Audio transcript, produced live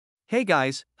Hey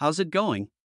guys, how's it going?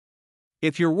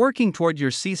 If you're working toward your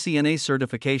CCNA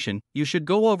certification, you should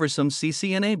go over some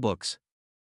CCNA books,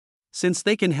 since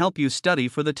they can help you study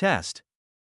for the test.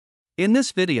 In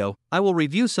this video, I will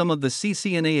review some of the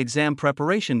CCNA exam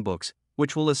preparation books,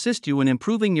 which will assist you in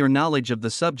improving your knowledge of the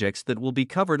subjects that will be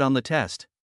covered on the test.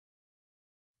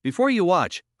 Before you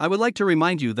watch, I would like to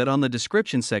remind you that on the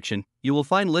description section, you will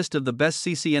find a list of the best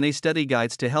CCNA study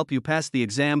guides to help you pass the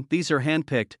exam. These are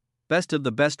handpicked, best of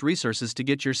the best resources to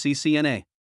get your CCNA.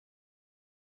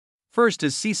 First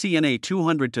is CCNA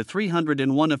 200 to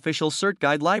 301 Official Cert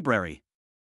Guide Library.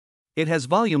 It has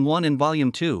Volume 1 and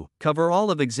Volume 2, cover all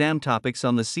of exam topics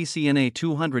on the CCNA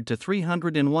 200 to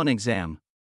 301 exam.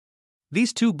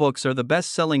 These two books are the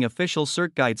best-selling official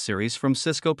cert guide series from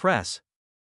Cisco Press.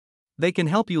 They can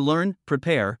help you learn,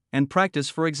 prepare, and practice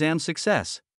for exam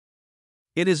success.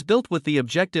 It is built with the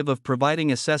objective of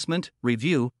providing assessment,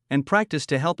 review, and practice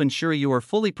to help ensure you are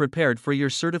fully prepared for your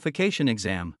certification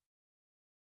exam.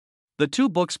 The two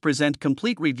books present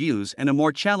complete reviews and a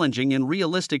more challenging and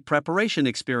realistic preparation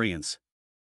experience.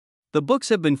 The books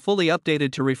have been fully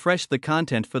updated to refresh the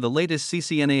content for the latest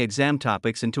CCNA exam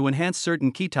topics and to enhance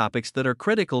certain key topics that are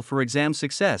critical for exam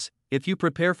success. If you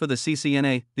prepare for the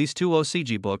CCNA, these two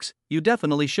OCG books, you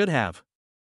definitely should have.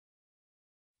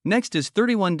 Next is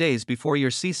 31 Days Before Your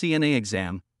CCNA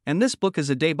Exam, and this book is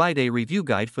a day-by-day review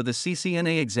guide for the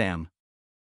CCNA exam.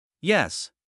 Yes,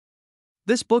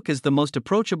 this book is the most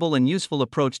approachable and useful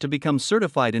approach to become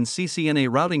certified in CCNA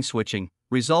routing switching.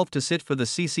 Resolve to sit for the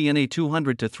CCNA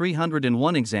 200 to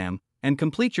 301 exam, and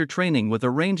complete your training with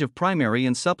a range of primary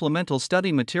and supplemental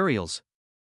study materials.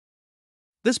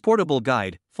 This portable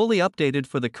guide, fully updated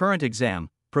for the current exam,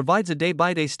 provides a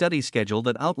day-by-day study schedule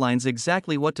that outlines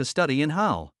exactly what to study and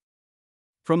how.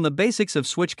 From the basics of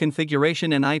switch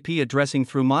configuration and IP addressing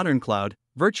through modern cloud,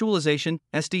 virtualization,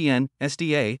 SDN,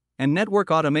 SDA, and network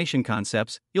automation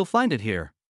concepts, you'll find it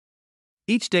here.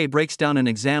 Each day breaks down an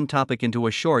exam topic into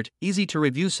a short,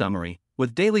 easy-to-review summary,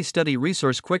 with daily study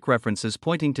resource quick references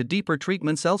pointing to deeper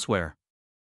treatments elsewhere.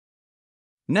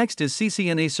 Next is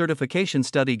CCNA Certification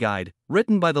Study Guide,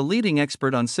 written by the leading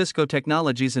expert on Cisco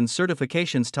technologies and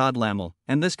certifications Todd Lammel,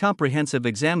 and this comprehensive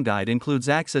exam guide includes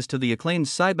access to the acclaimed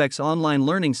Cybex online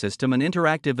learning system, an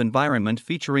interactive environment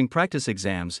featuring practice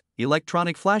exams,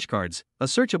 electronic flashcards, a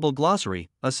searchable glossary,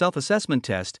 a self-assessment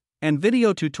test, and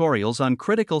video tutorials on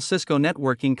critical Cisco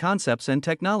networking concepts and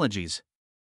technologies.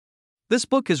 This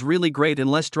book is really great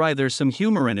and less dry. There's some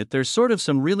humor in it. There's sort of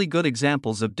some really good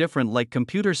examples of different like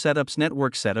computer setups,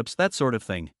 network setups, that sort of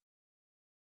thing.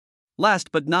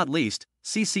 Last but not least,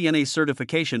 CCNA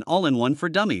Certification All-in-One for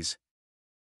Dummies.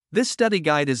 This study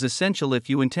guide is essential if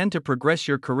you intend to progress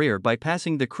your career by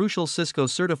passing the crucial Cisco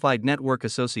Certified Network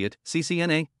Associate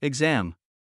 (CCNA) exam.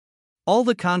 All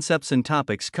the concepts and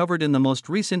topics covered in the most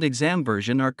recent exam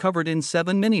version are covered in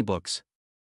 7 mini-books.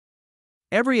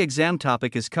 Every exam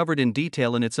topic is covered in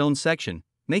detail in its own section,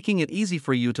 making it easy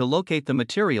for you to locate the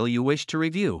material you wish to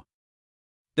review.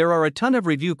 There are a ton of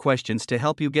review questions to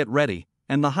help you get ready,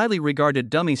 and the highly regarded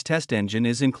Dummies test engine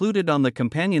is included on the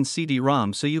companion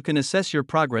CD-ROM so you can assess your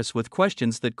progress with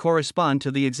questions that correspond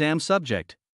to the exam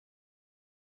subject.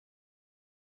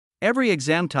 Every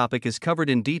exam topic is covered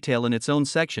in detail in its own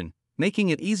section, making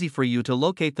it easy for you to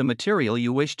locate the material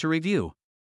you wish to review.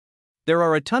 There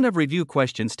are a ton of review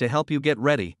questions to help you get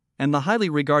ready, and the highly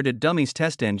regarded Dummies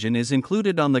test engine is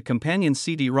included on the companion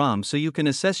CD-ROM so you can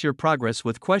assess your progress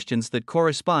with questions that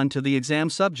correspond to the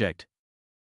exam subject.